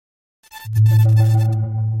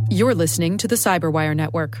You're listening to the Cyberwire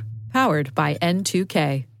Network, powered by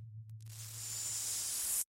N2K.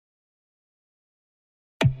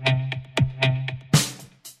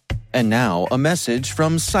 And now, a message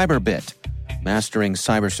from Cyberbit. Mastering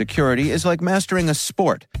cybersecurity is like mastering a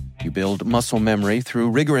sport. You build muscle memory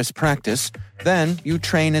through rigorous practice, then you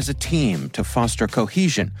train as a team to foster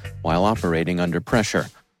cohesion while operating under pressure.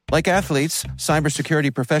 Like athletes,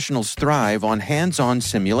 cybersecurity professionals thrive on hands-on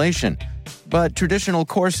simulation. But traditional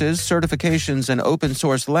courses, certifications, and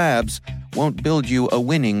open-source labs won't build you a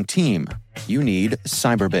winning team. You need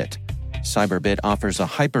Cyberbit. Cyberbit offers a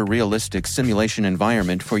hyper-realistic simulation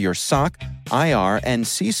environment for your SOC, IR, and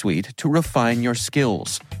C-suite to refine your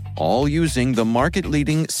skills, all using the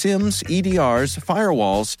market-leading SIMs, EDRs,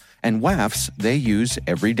 firewalls, and WAFs they use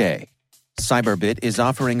every day. Cyberbit is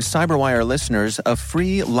offering Cyberwire listeners a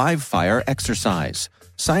free live-fire exercise.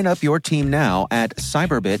 Sign up your team now at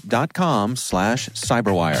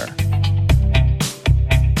cyberbit.com/cyberwire.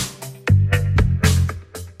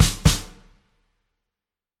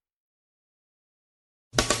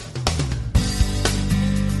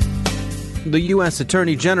 The U.S.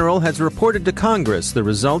 Attorney General has reported to Congress the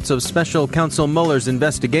results of Special Counsel Mueller's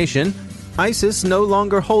investigation. ISIS no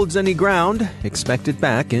longer holds any ground, expected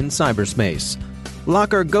back in cyberspace.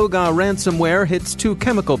 LockerGoga ransomware hits 2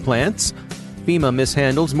 chemical plants. FEMA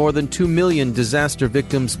mishandles more than 2 million disaster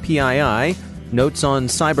victims' PII. Notes on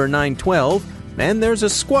Cyber 912. And there's a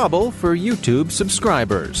squabble for YouTube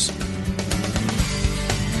subscribers.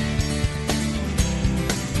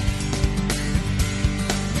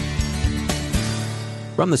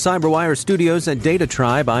 From the Cyberwire studios at Data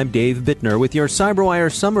Tribe, I'm Dave Bittner with your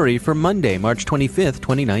Cyberwire summary for Monday, March 25th,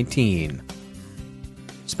 2019.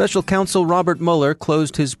 Special Counsel Robert Mueller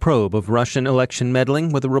closed his probe of Russian election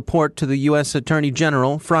meddling with a report to the U.S. Attorney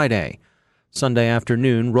General Friday. Sunday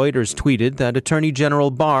afternoon, Reuters tweeted that Attorney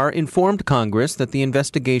General Barr informed Congress that the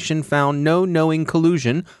investigation found no knowing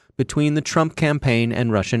collusion between the Trump campaign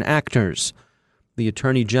and Russian actors. The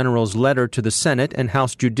Attorney General's letter to the Senate and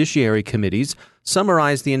House Judiciary Committees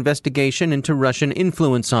summarized the investigation into Russian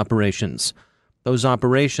influence operations. Those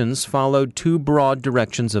operations followed 2 broad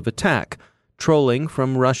directions of attack: trolling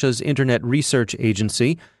from Russia's Internet Research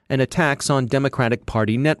Agency and attacks on Democratic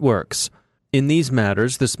Party networks. In these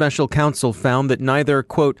matters, the special counsel found that neither,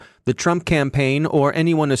 quote, the Trump campaign or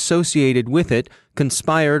anyone associated with it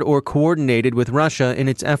conspired or coordinated with Russia in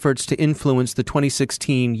its efforts to influence the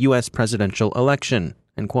 2016 U.S. presidential election,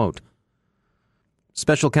 end quote.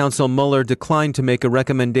 Special counsel Mueller declined to make a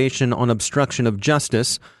recommendation on obstruction of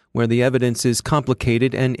justice, where the evidence is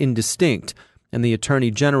complicated and indistinct, and the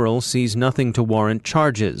Attorney General sees nothing to warrant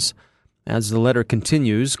charges. As the letter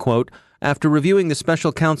continues, quote, after reviewing the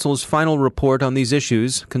special counsel's final report on these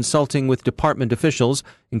issues, consulting with department officials,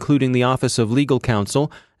 including the Office of Legal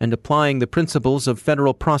Counsel, and applying the principles of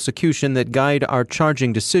federal prosecution that guide our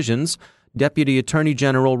charging decisions, Deputy Attorney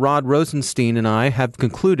General Rod Rosenstein and I have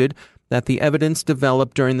concluded that the evidence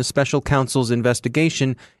developed during the special counsel's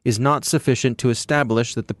investigation is not sufficient to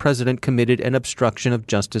establish that the president committed an obstruction of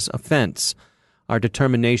justice offense. Our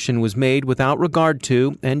determination was made without regard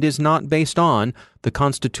to, and is not based on, the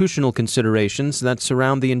constitutional considerations that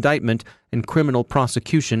surround the indictment and criminal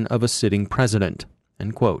prosecution of a sitting president,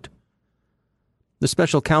 end quote. The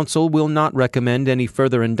special counsel will not recommend any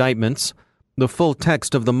further indictments. The full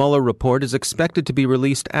text of the Mueller report is expected to be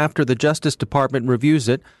released after the Justice Department reviews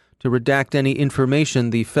it to redact any information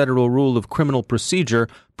the Federal Rule of Criminal Procedure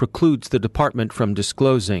precludes the department from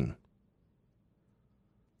disclosing.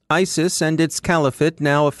 ISIS and its caliphate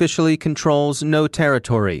now officially controls no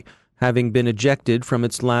territory, having been ejected from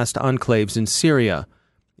its last enclaves in Syria.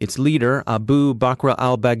 Its leader, Abu Bakr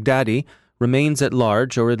al-Baghdadi, remains at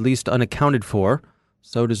large or at least unaccounted for.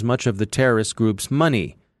 So does much of the terrorist group's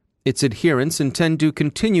money. Its adherents intend to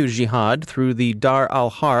continue jihad through the Dar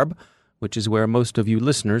al-Harb, which is where most of you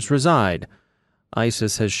listeners reside.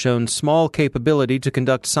 ISIS has shown small capability to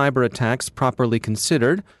conduct cyber attacks properly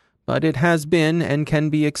considered, but it has been and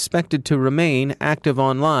can be expected to remain active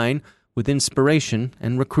online with inspiration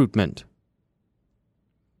and recruitment.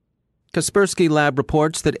 Kaspersky Lab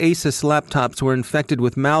reports that Asus laptops were infected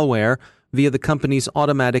with malware via the company's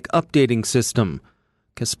automatic updating system.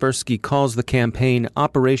 Kaspersky calls the campaign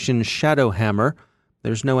Operation Shadowhammer.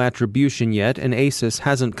 There's no attribution yet, and Asus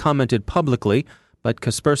hasn't commented publicly, but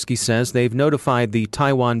Kaspersky says they've notified the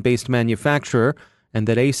Taiwan-based manufacturer and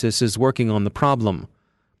that Asus is working on the problem.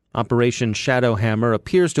 Operation Shadowhammer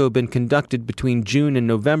appears to have been conducted between June and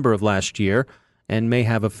November of last year and may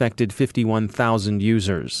have affected 51,000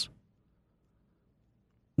 users.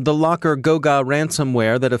 The LockerGoga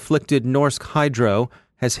ransomware that afflicted Norsk Hydro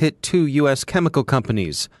has hit 2 U.S. chemical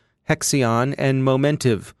companies, Hexion and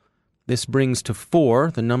Momentive. This brings to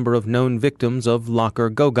 4 the number of known victims of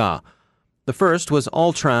LockerGoga. The first was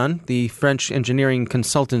Altran, the French engineering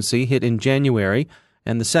consultancy, hit in January,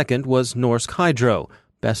 and the second was Norsk Hydro,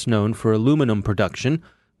 best known for aluminum production,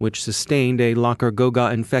 which sustained a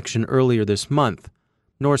LockerGoga infection earlier this month.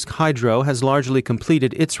 Norsk Hydro has largely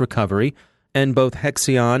completed its recovery, and both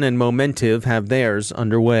Hexion and Momentive have theirs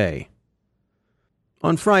underway.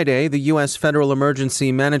 On Friday, the U.S. Federal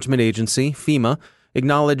Emergency Management Agency, FEMA,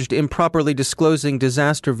 acknowledged improperly disclosing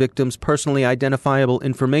disaster victims' personally identifiable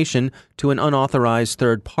information to an unauthorized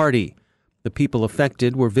third party. The people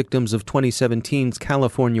affected were victims of 2017's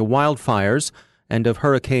California wildfires and of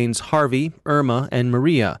Hurricanes Harvey, Irma, and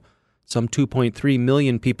Maria. Some 2.3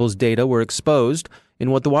 million people's data were exposed in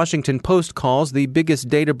what the Washington Post calls the biggest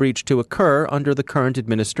data breach to occur under the current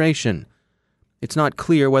administration. It's not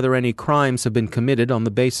clear whether any crimes have been committed on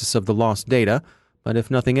the basis of the lost data, but if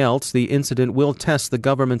nothing else, the incident will test the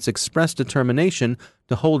government's express determination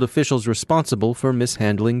to hold officials responsible for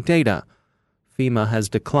mishandling data. FEMA has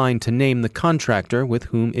declined to name the contractor with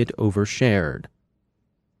whom it overshared.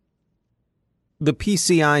 The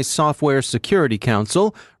PCI Software Security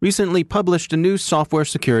Council recently published a new software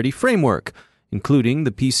security framework, including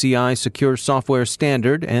the PCI Secure Software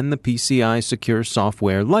Standard and the PCI Secure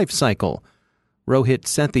Software Lifecycle. Rohit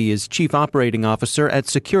Sethi is Chief Operating Officer at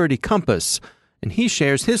Security Compass, and he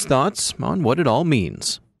shares his thoughts on what it all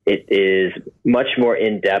means. It is much more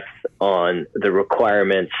in-depth on the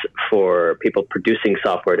requirements for people producing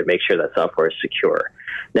software to make sure that software is secure.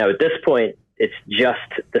 Now, at this point, it's just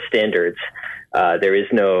the standards. There is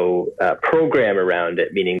no program around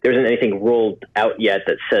it, meaning there isn't anything rolled out yet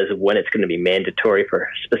that says when it's going to be mandatory for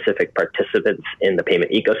specific participants in the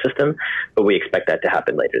payment ecosystem, but we expect that to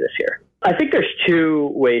happen later this year. I think there's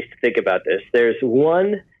 2 ways to think about this. There's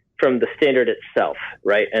one from the standard itself,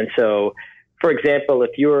 right? And so, for example,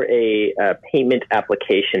 if you're a payment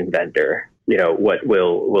application vendor, what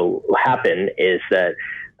will happen is that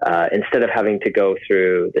instead of having to go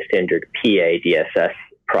through the standard PA DSS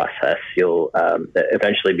process, you'll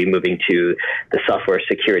eventually be moving to the software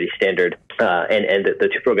security standard, and the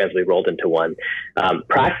 2 programs will be rolled into one.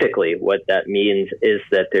 Practically, what that means is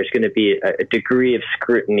that there's going to be a degree of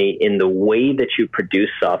scrutiny in the way that you produce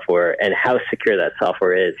software and how secure that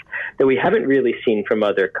software is that we haven't really seen from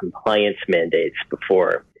other compliance mandates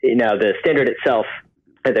before. Now, the standard itself,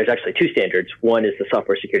 there's actually 2 standards. One is the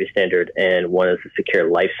software security standard, and one is the secure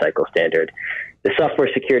lifecycle standard. The software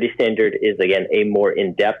security standard is, again, a more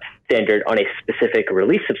in-depth standard on a specific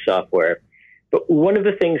release of software. But one of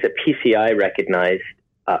the things that PCI recognized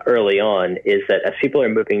early on is that as people are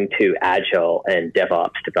moving to Agile and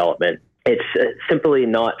DevOps development, it's simply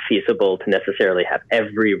not feasible to necessarily have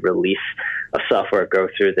every release of software go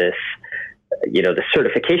through this, the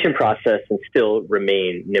certification process and still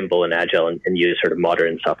remain nimble and agile and use sort of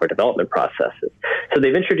modern software development processes. So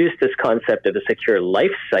they've introduced this concept of a secure life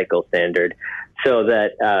cycle standard so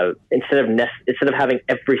that instead of having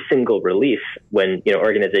every single release when,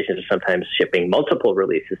 organizations are sometimes shipping multiple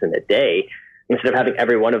releases in a day, instead of having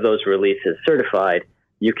every one of those releases certified,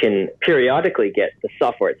 you can periodically get the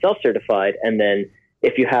software itself certified. And then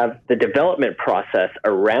if you have the development process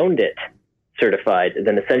around it certified,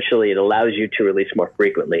 then essentially it allows you to release more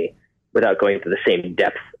frequently without going through the same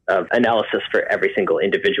depth of analysis for every single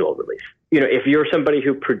individual release. If you're somebody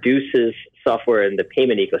who produces software in the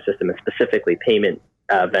payment ecosystem, and specifically payment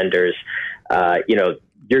vendors,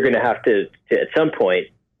 you're going to have to at some point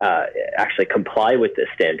actually comply with this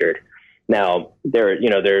standard. Now, there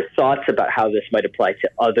are thoughts about how this might apply to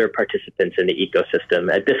other participants in the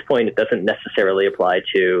ecosystem. At this point, it doesn't necessarily apply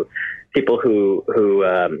to people who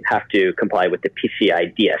have to comply with the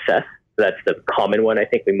PCI DSS. That's the common one I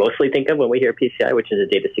think we mostly think of when we hear PCI, which is a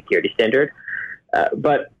data security standard.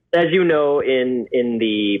 But as you know, in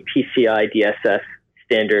the PCI DSS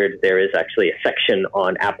standard, there is actually a section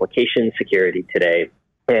on application security today.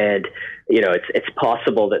 And, it's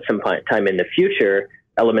possible that sometime in the future,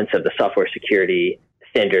 elements of the software security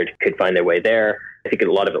standard could find their way there. I think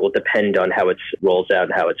a lot of it will depend on how it rolls out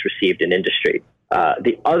and how it's received in industry.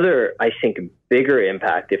 The other, I think, bigger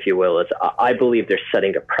impact, if you will, is I believe they're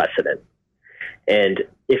setting a precedent. And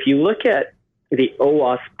if you look at the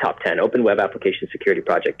OWASP Top 10, Open Web Application Security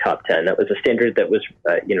Project Top 10, that was a standard that was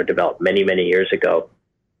developed many, many years ago.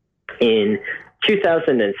 In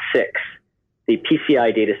 2006, the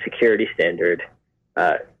PCI Data Security Standard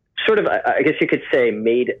I guess you could say,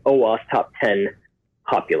 made OWASP Top 10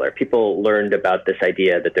 popular. People learned about this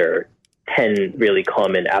idea that there are 10 really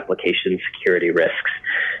common application security risks.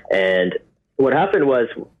 And what happened was,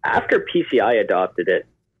 after PCI adopted it,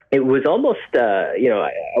 it was almost, I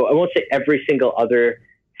won't say every single other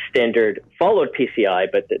standard followed PCI,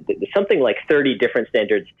 but something like 30 different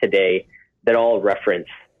standards today that all reference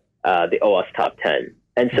the OWASP Top 10.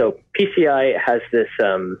 And so PCI has this,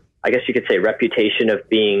 I guess you could say, reputation of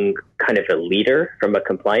being kind of a leader from a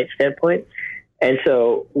compliance standpoint. And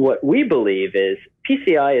so what we believe is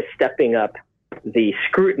PCI is stepping up the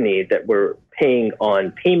scrutiny that we're paying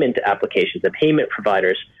on payment applications and payment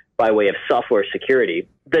providers by way of software security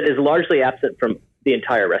that is largely absent from the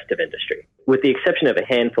entire rest of industry. With the exception of a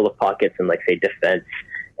handful of pockets in, like, say, defense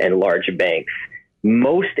and large banks,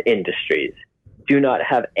 most industries do not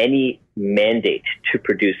have any mandate to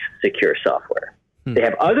produce secure software. They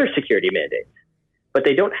have other security mandates, but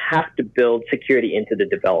they don't have to build security into the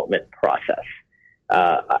development process.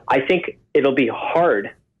 I think it'll be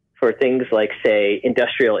hard for things like, say,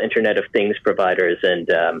 industrial Internet of Things providers and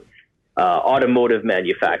automotive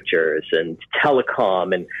manufacturers and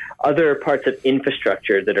telecom and other parts of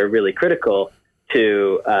infrastructure that are really critical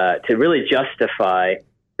to really justify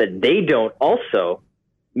that they don't also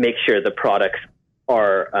make sure the products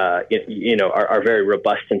are very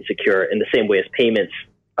robust and secure in the same way as payments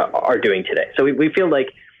are doing today. So we feel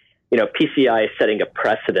like, PCI is setting a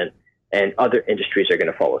precedent, and other industries are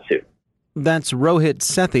going to follow suit. That's Rohit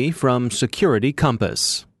Sethi from Security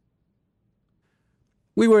Compass.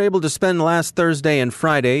 We were able to spend last Thursday and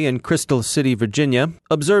Friday in Crystal City, Virginia,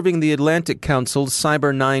 observing the Atlantic Council's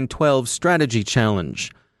Cyber 912 Strategy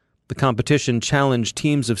Challenge. The competition challenged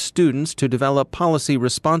teams of students to develop policy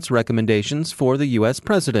response recommendations for the U.S.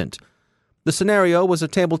 president. The scenario was a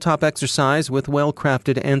tabletop exercise with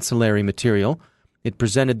well-crafted ancillary material. It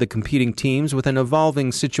presented the competing teams with an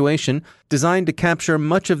evolving situation designed to capture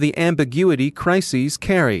much of the ambiguity crises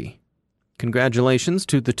carry. Congratulations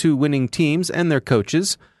to the two winning teams and their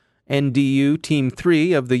coaches. NDU Team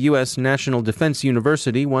 3 of the U.S. National Defense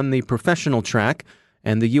University won the professional track,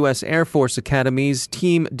 and the U.S. Air Force Academy's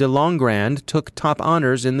Team de Longrand took top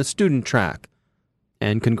honors in the student track.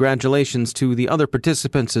 And congratulations to the other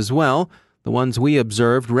participants as well. The ones we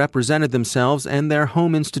observed represented themselves and their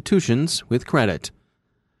home institutions with credit.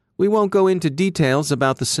 We won't go into details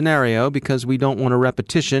about the scenario because we don't want a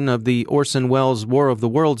repetition of the Orson Welles' War of the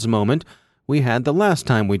Worlds moment we had the last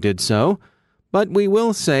time we did so, but we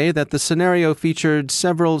will say that the scenario featured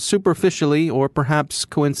several superficially or perhaps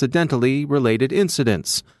coincidentally related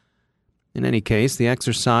incidents. In any case, the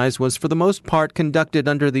exercise was for the most part conducted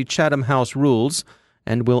under the Chatham House rules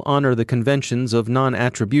and will honor the conventions of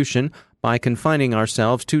non-attribution by confining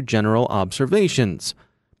ourselves to general observations.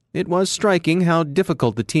 It was striking how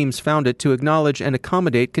difficult the teams found it to acknowledge and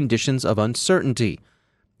accommodate conditions of uncertainty.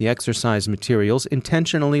 The exercise materials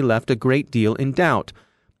intentionally left a great deal in doubt,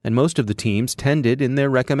 and most of the teams tended in their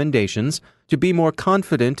recommendations to be more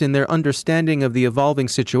confident in their understanding of the evolving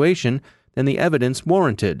situation than the evidence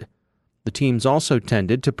warranted. The teams also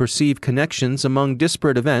tended to perceive connections among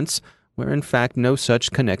disparate events where in fact no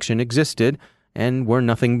such connection existed and were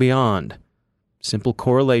nothing beyond. Simple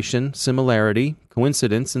correlation, similarity,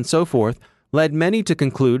 coincidence, and so forth led many to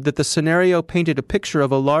conclude that the scenario painted a picture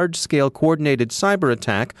of a large-scale coordinated cyber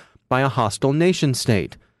attack by a hostile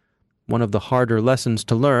nation-state. One of the harder lessons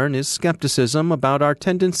to learn is skepticism about our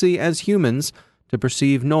tendency as humans to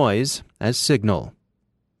perceive noise as signal.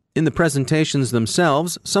 In the presentations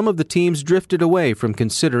themselves, some of the teams drifted away from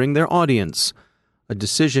considering their audience. A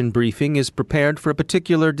decision briefing is prepared for a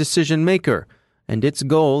particular decision maker, and its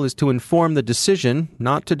goal is to inform the decision,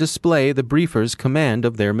 not to display the briefer's command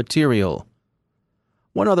of their material.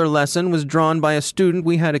 One other lesson was drawn by a student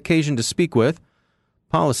we had occasion to speak with.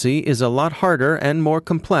 Policy is a lot harder and more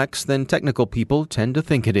complex than technical people tend to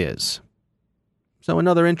think it is. So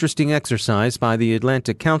another interesting exercise by the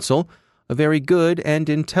Atlantic Council, a very good and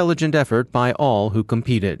intelligent effort by all who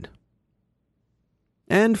competed.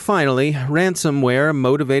 And finally, ransomware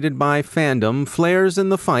motivated by fandom flares in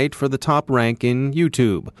the fight for the top rank in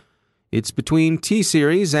YouTube. It's between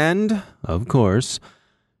T-Series and, of course,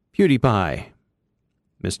 PewDiePie.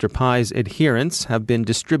 Mr. Pie's adherents have been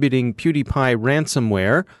distributing PewDiePie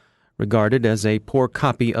ransomware, regarded as a poor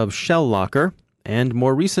copy of ShellLocker, and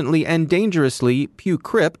more recently and dangerously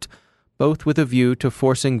PewCrypt, both with a view to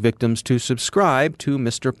forcing victims to subscribe to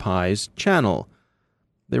Mr. Pie's channel.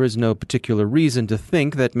 There is no particular reason to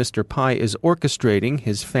think that Mr. Pie is orchestrating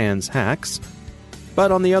his fans' hacks.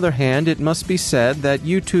 But on the other hand, it must be said that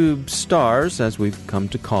YouTube stars, as we've come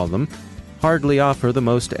to call them, hardly offer the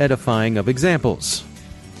most edifying of examples.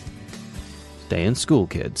 Stay in school,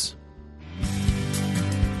 kids.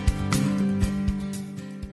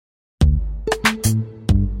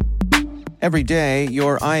 Every day,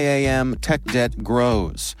 your IAM tech debt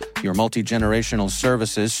grows. Your multi-generational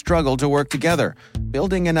services struggle to work together.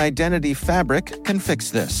 Building an identity fabric can fix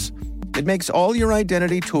this. It makes all your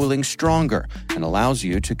identity tooling stronger and allows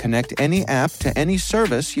you to connect any app to any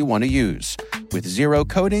service you want to use, with zero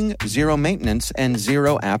coding, zero maintenance, and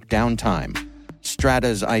zero app downtime.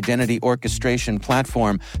 Strata's identity orchestration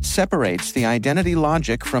platform separates the identity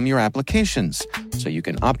logic from your applications, so you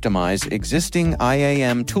can optimize existing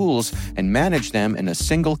IAM tools and manage them in a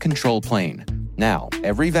single control plane. Now,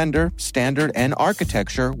 every vendor, standard, and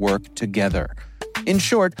architecture work together. In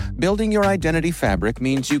short, building your identity fabric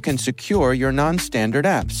means you can secure your non-standard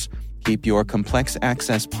apps, keep your complex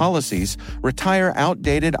access policies, retire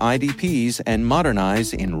outdated IDPs, and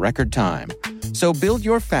modernize in record time. So build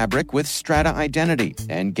your fabric with Strata Identity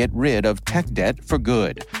and get rid of tech debt for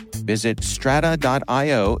good. Visit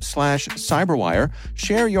strata.io/cyberwire,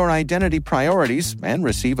 share your identity priorities, and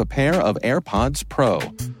receive a pair of AirPods Pro.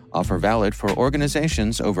 Offer valid for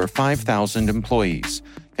organizations over 5,000 employees.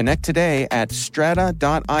 Connect today at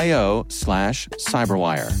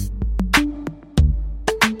strata.io/cyberwire.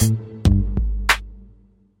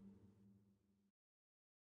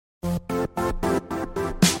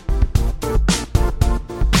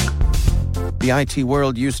 The IT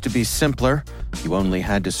world used to be simpler. You only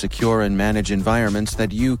had to secure and manage environments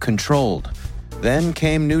that you controlled. Then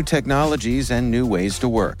came new technologies and new ways to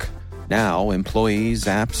work. Now, employees,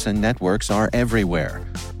 apps, and networks are everywhere.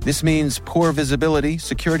 This means poor visibility,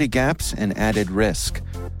 security gaps, and added risk.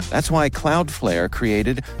 That's why Cloudflare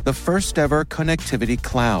created the first-ever connectivity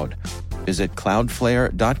cloud. Visit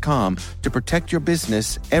cloudflare.com to protect your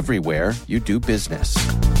business everywhere you do business.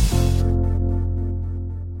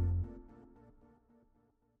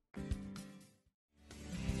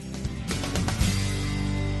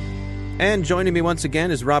 And joining me once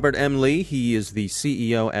again is Robert M. Lee. He is the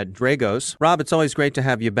CEO at Dragos. Rob, it's always great to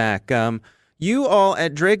have you back. You all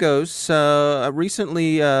at Dragos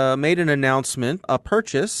recently made an announcement, a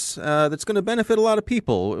purchase that's going to benefit a lot of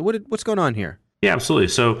people. What's going on here? Yeah, absolutely.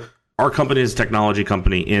 So our company is a technology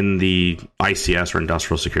company in the ICS or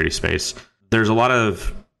industrial security space. There's a lot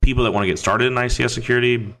of people that want to get started in ICS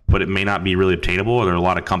security, but it may not be really obtainable. There are a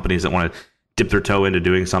lot of companies that want to dip their toe into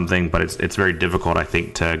doing something, but it's very difficult, I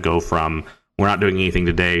think, to go from we're not doing anything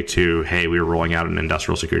today to, hey, we're rolling out an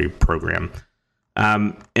industrial security program.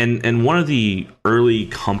 And one of the early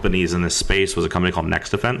companies in this space was a company called Next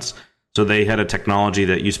Defense. So they had a technology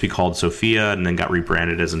that used to be called Sophia and then got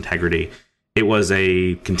rebranded as Integrity. It was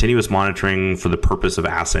a continuous monitoring for the purpose of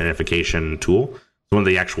asset identification tool. One of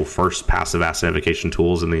the actual first passive asset identification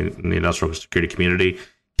tools in the industrial security community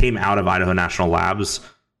came out of Idaho National Labs.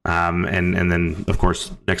 And then, of course,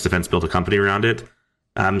 Next Defense built a company around it.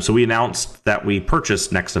 So we announced that we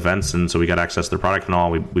purchased Next Defense, and so we got access to their product and all.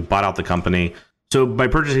 We bought out the company. So by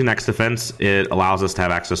purchasing Next Defense, it allows us to have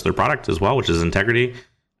access to their product as well, which is Integrity.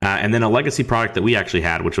 And then a legacy product that we actually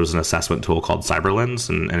had, which was an assessment tool called CyberLens,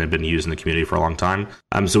 and had been used in the community for a long time.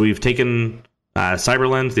 So we've taken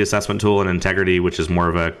CyberLens, the assessment tool, and Integrity, which is more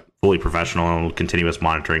of a fully professional, continuous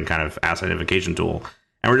monitoring kind of asset identification tool,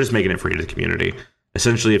 and we're just making it free to the community.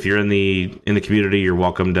 Essentially, if you're in the community, you're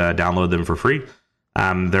welcome to download them for free.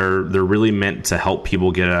 They're really meant to help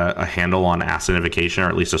people get a handle on asset identification, or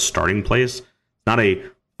at least a starting place. It's not a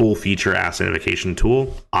full feature asset identification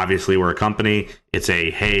tool. Obviously, we're a company. It's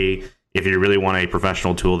hey, if you really want a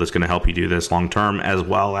professional tool that's going to help you do this long term, as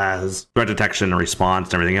well as threat detection and response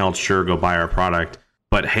and everything else, sure, go buy our product.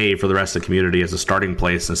 But hey, for the rest of the community, as a starting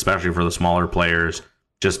place, especially for the smaller players,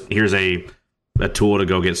 just here's a tool to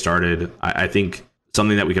go get started. I think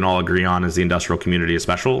something that we can all agree on is the industrial community is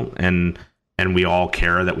special, and we all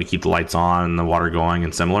care that we keep the lights on and the water going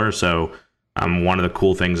and similar. So one of the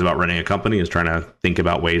cool things about running a company is trying to think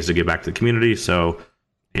about ways to give back to the community. So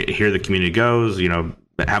here the community goes,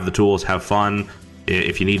 have the tools, have fun.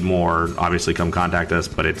 If you need more, obviously come contact us,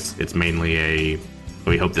 but it's mainly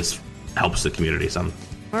we hope this helps the community some.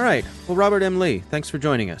 All right. Well, Robert M. Lee, thanks for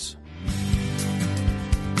joining us.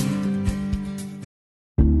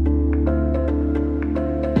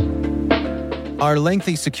 Are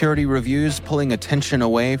lengthy security reviews pulling attention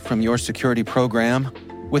away from your security program?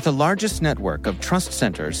 With the largest network of trust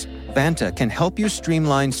centers, Vanta can help you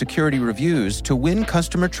streamline security reviews to win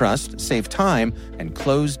customer trust, save time, and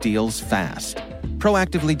close deals fast.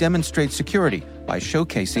 Proactively demonstrate security by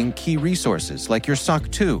showcasing key resources like your SOC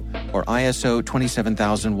 2 or ISO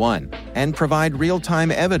 27001, and provide real-time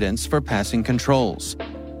evidence for passing controls.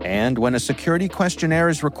 And when a security questionnaire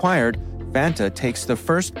is required, Vanta takes the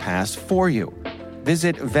first pass for you.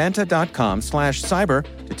 Visit vanta.com/cyber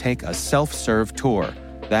to take a self-serve tour.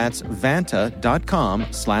 That's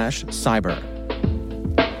vanta.com/cyber.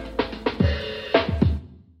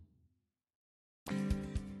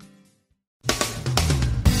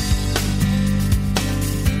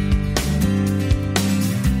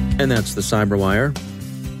 And that's the Cyberwire.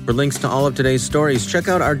 For links to all of today's stories, check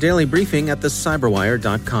out our daily briefing at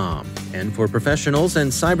thecyberwire.com. And for professionals and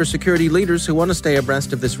cybersecurity leaders who want to stay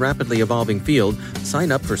abreast of this rapidly evolving field, sign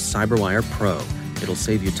up for Cyberwire Pro. It'll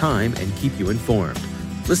save you time and keep you informed.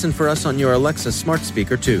 Listen for us on your Alexa smart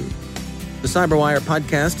speaker, too. The Cyberwire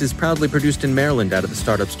podcast is proudly produced in Maryland out of the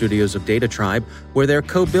startup studios of Data Tribe, where they're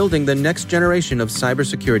co-building the next generation of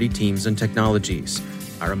cybersecurity teams and technologies.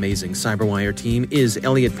 Our amazing Cyberwire team is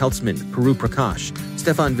Elliot Peltzman, Puru Prakash,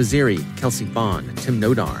 Stefan Vaziri, Kelsey Bond, Tim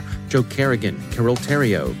Nodar, Joe Kerrigan, Carol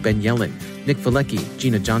Terrio, Ben Yellen, Nick Valecki,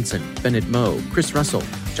 Gina Johnson, Bennett Moe, Chris Russell,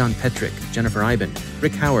 John Petrick, Jennifer Iben,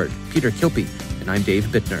 Rick Howard, Peter Kilpie, and I'm Dave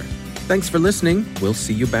Bittner. Thanks for listening. We'll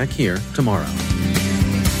see you back here tomorrow.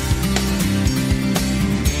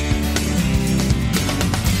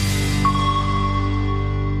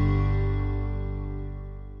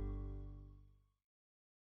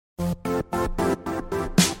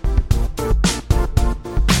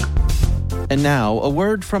 And now, a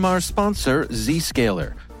word from our sponsor,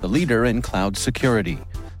 Zscaler, the leader in cloud security.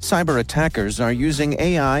 Cyber attackers are using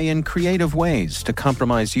AI in creative ways to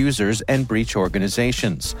compromise users and breach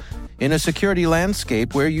organizations. In a security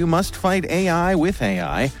landscape where you must fight AI with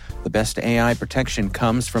AI, the best AI protection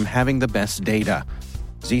comes from having the best data.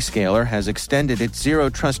 Zscaler has extended its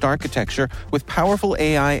zero-trust architecture with powerful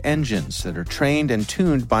AI engines that are trained and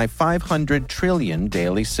tuned by 500 trillion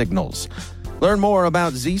daily signals. Learn more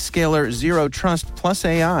about Zscaler Zero Trust Plus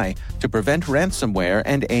AI to prevent ransomware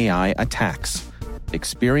and AI attacks.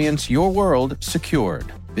 Experience your world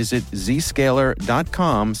secured. Visit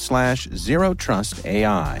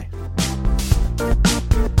zscaler.com/zerotrustai.